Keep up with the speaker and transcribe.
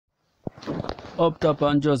Up top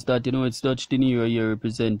and just that, it's DUTCHdinero here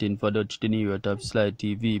representing for DUTCHdinero Top Slide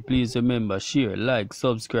TV. Please remember, share, like,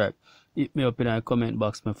 subscribe. Hit me up in the comment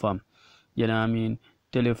box, my fam. You know what I mean?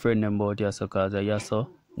 Tell your friend about Yasso, cause Yasso,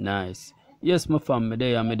 nice. Yes, my fam, me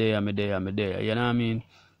there. You know what I mean?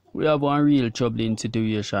 We have one real troubling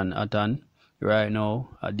situation at hand right now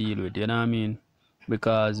I deal with, you know what I mean?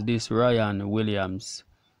 Because this Ryan Williams,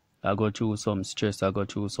 I go through some stress, I go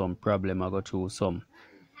through some problem, I go through some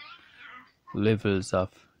levels of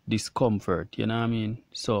discomfort, you know what I mean?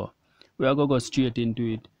 So we are gonna go straight into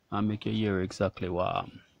it and make you hear exactly what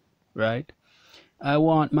right? I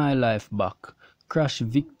want my life back. Crash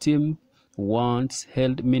victim wants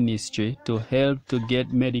health ministry to help to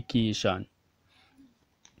get medication.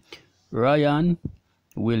 Ryan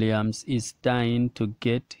Williams is dying to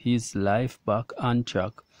get his life back on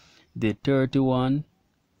track. The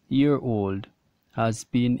 31-year-old has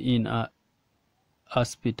been in a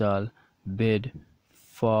hospital bed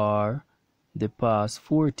for the past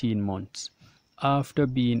 14 months after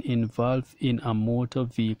being involved in a motor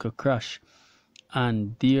vehicle crash,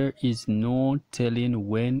 and there is no telling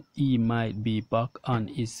when he might be back on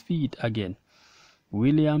his feet again.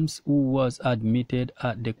 Williams, who was admitted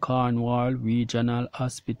at the Cornwall Regional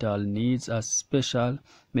Hospital, needs a special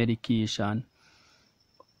medication,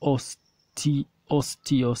 osteoset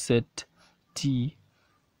T,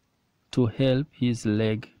 to help his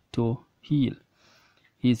leg to heal.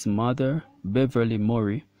 His mother, Beverly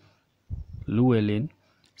Murray Llewellyn,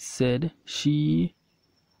 said she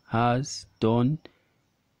has done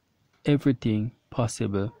everything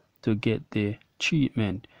possible to get the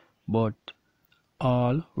treatment, but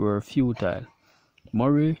all were futile.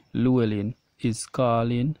 Murray Llewellyn is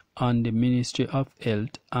calling on the Ministry of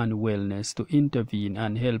Health and Wellness to intervene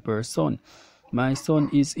and help her son. My son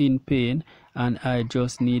is in pain and I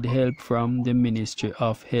just need help from the Ministry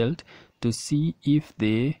of Health to see if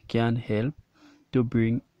they can help to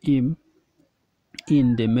bring him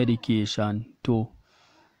in the medication to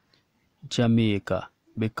Jamaica,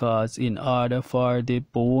 because in order for the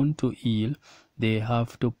bone to heal, they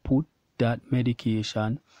have to put that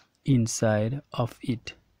medication inside of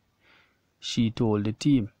it, she told the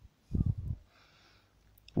team.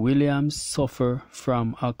 Williams suffered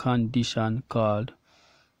from a condition called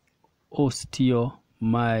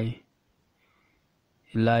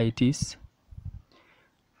osteomyelitis,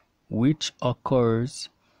 which occurs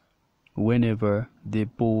whenever the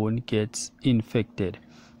bone gets infected.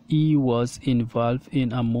 He was involved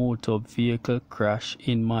in a motor vehicle crash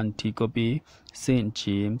in Montego Bay, St.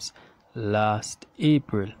 James, last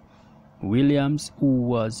April. Williams, who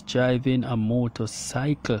was driving a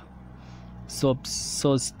motorcycle,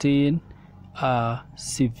 sustained a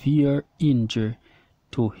severe injury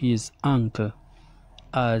to his ankle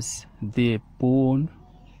as the bone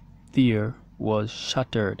there was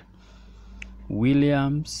shattered.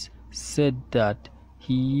 Williams said that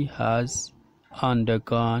he has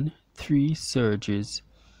undergone 3 surgeries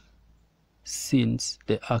since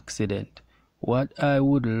the accident. What I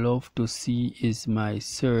would love to see is my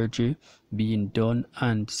surgery being done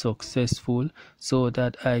and successful so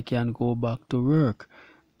that I can go back to work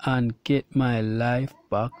and get my life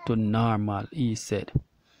back to normal, he said.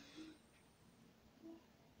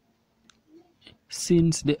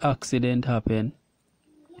 Since the accident happened,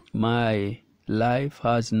 my life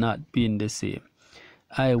has not been the same.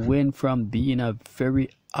 I went from being a very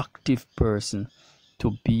active person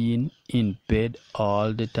to being in bed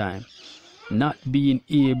all the time, not being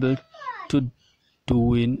able to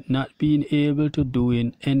doing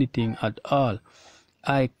anything at all.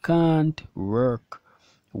 I can't work,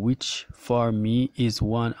 which for me is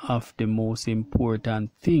one of the most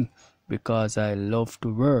important things because I love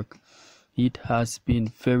to work. It has been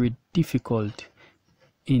very difficult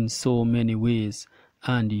in so many ways,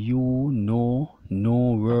 and no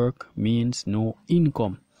work means no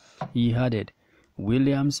income, he added.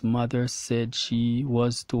 Williams' mother said she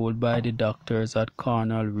was told by the doctors at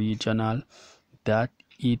Cornwall Regional that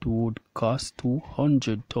it would cost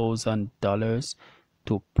 $200,000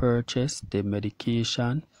 to purchase the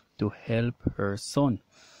medication to help her son.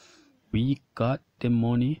 We got the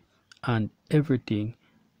money and everything,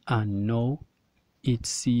 and now it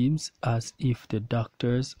seems as if the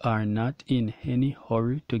doctors are not in any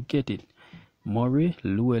hurry to get it, Murray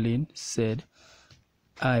Llewellyn said.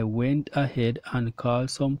 I went ahead and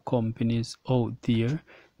called some companies out there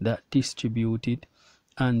that distribute it,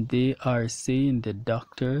 and they are saying the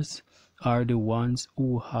doctors are the ones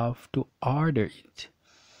who have to order it.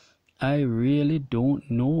 I really don't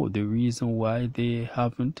know the reason why they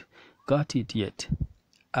haven't got it yet.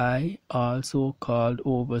 I also called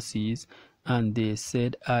overseas and they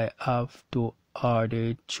said I have to order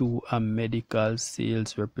it through a medical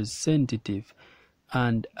sales representative,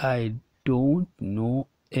 and I don't know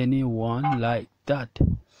anyone like that.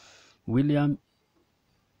 William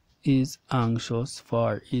is anxious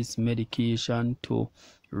for his medication to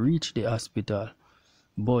reach the hospital,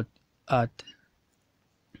 but it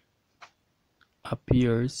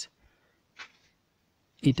appears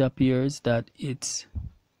that its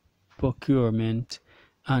procurement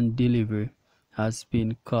and delivery has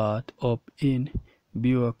been caught up in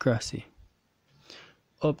bureaucracy.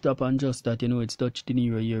 Up top and just that, it's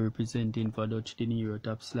DUTCHdinero here representing for DUTCHdinero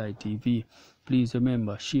Top Slide TV. Please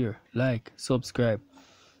remember, share, like, subscribe.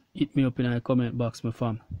 Hit me up in the comment box, my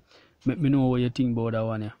fam. Let me know what you think about that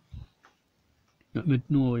one here. Let me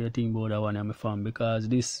know what you think about that one here, my fam. Because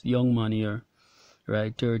this young man here,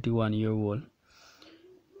 right, 31-year-old,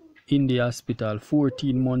 in the hospital,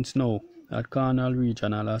 14 months now, at Cornwall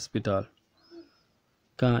Regional Hospital,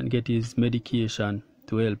 can't get his medication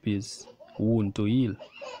to help his wound to heal,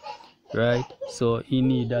 right? So he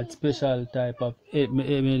need that special type of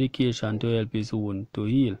medication to help his wound to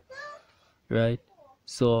heal, right?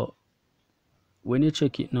 So when you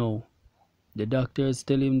check it now, the doctors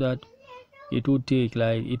tell him that it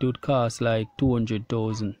would cost like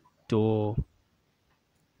 200,000 to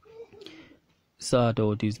sort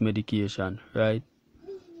out his medication, right?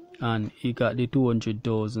 And he got the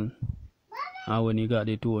 200,000, and when he got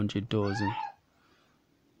the 200,000,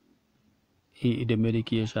 the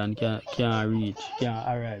medication can't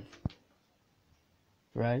arrive,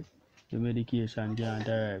 right? The medication can't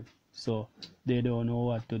arrive, so they don't know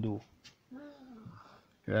what to do,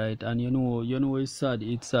 right? And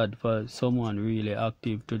it's sad for someone really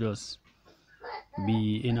active to just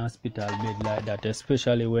be in hospital bed like that,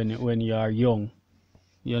 especially when you are young,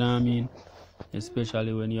 you know what I mean?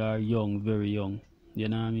 Especially when you are young, very young, you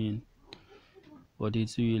know what I mean? But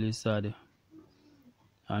it's really sad.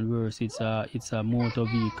 And worse, it's a motor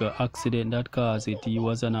vehicle accident that caused it. He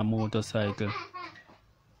was on a motorcycle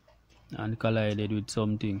and collided with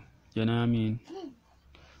something, you know what I mean?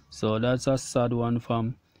 So that's a sad one,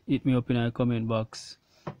 fam. Hit me up in the comment box,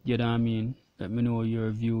 you know what I mean? Let me know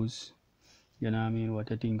your views, you know what I mean, what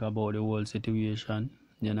you think about the whole situation,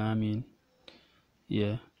 you know what I mean?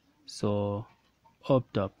 Yeah, so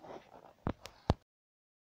up top.